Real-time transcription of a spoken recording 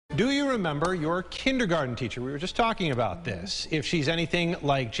Do you remember your kindergarten teacher? We were just talking about this. If she's anything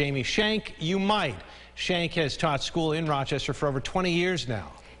like Jamie Schenk, you might. Schenk has taught school in Rochester for over 20 years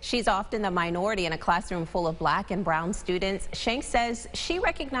now. She's often the minority in a classroom full of black and brown students. Schenk says she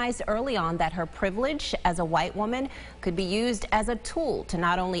recognized early on that her privilege as a white woman could be used as a tool to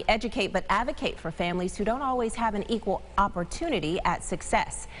not only educate but advocate for families who don't always have an equal opportunity at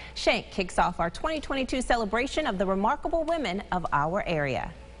success. Schenk kicks off our 2022 celebration of the remarkable women of our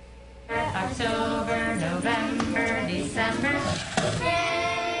area. October, November, December.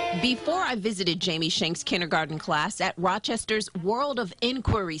 Before I visited Jamie Schenk's kindergarten class at Rochester's World of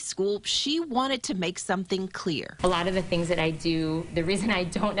Inquiry School, she wanted to make something clear. A lot of the things that I do, the reason I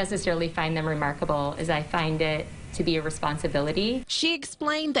don't necessarily find them remarkable is I find it to be a responsibility. She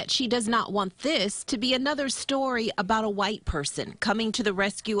explained that she does not want this to be another story about a white person coming to the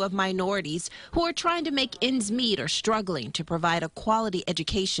rescue of minorities who are trying to make ends meet or struggling to provide a quality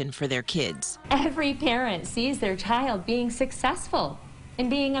education for their kids. Every parent sees their child being successful and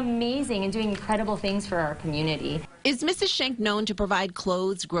being amazing and doing incredible things for our community. Is Mrs. Schenk known to provide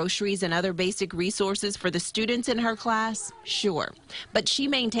clothes, groceries, and other basic resources for the students in her class? Sure. But she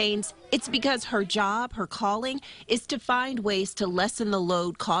maintains it's because her job, her calling, is to find ways to lessen the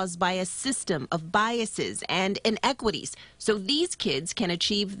load caused by a system of biases and inequities so these kids can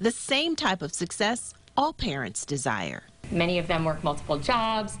achieve the same type of success all parents desire. Many of them work multiple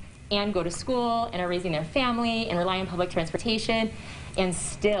jobs and go to school and are raising their family and rely on public transportation, and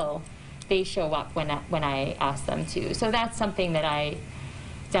still they show up when I ask them to. So that's something that I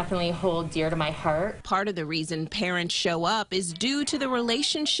definitely hold dear to my heart. Part of the reason parents show up is due to the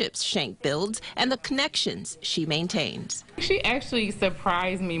relationships Schenk builds and the connections she maintains. She actually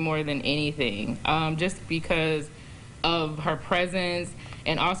surprised me more than anything, just because of her presence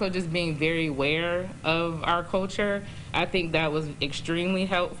and also just being very aware of our culture. I think that was extremely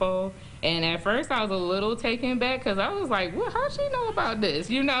helpful. And at first I was a little taken back because I was like, well, how'd she know about this?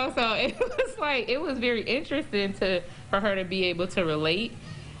 You know, so it was like, it was very interesting for her to be able to relate.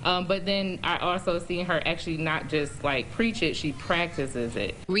 But then I also seen her actually not just like preach it, she practices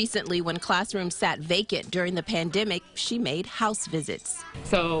it. Recently, when classrooms sat vacant during the pandemic, she made house visits.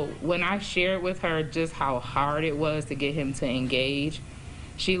 So when I shared with her just how hard it was to get him to engage,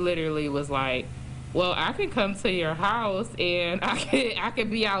 she literally was like, well, I can come to your house and I could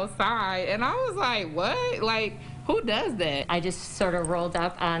be outside. And I was like, what? Like, who does that? I just sort of rolled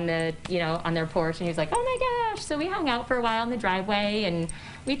up on the, on their porch, and he was like, oh my gosh. So we hung out for a while in the driveway, and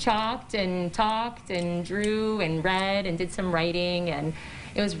we chalked and talked and drew and read and did some writing, and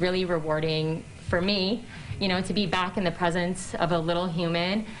it was really rewarding for me, to be back in the presence of a little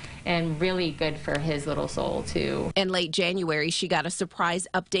human, and really good for his little soul, too. In late January, she got a surprise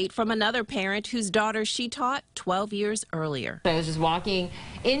update from another parent whose daughter she taught 12 years earlier. I was just walking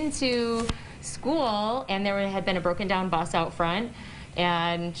into school, and there had been a broken down bus out front,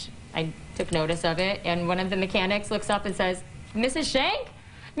 and I took notice of it, and one of the mechanics looks up and says, Mrs. Schenk?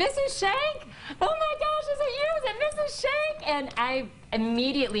 Mrs. Schenk? Oh my gosh, is it you? Is it Mrs. Schenk? And I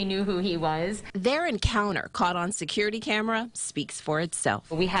immediately knew who he was. Their encounter, caught on security camera, speaks for itself.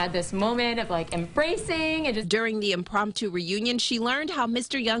 We had this moment of like embracing and just... During the impromptu reunion, she learned how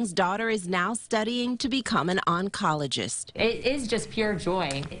Mr. Young's daughter is now studying to become an oncologist. It is just pure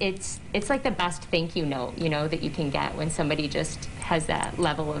joy. It's like the best thank you note, that you can get when somebody just has that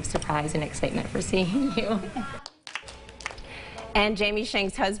level of surprise and excitement for seeing you. And Jamie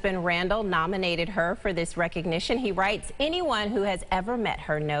Schenk's husband, Randall, nominated her for this recognition. He writes, anyone who has ever met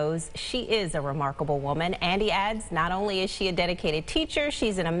her knows she is a remarkable woman. And he adds, not only is she a dedicated teacher,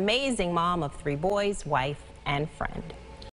 she's an amazing mom of 3 boys, wife, and friend.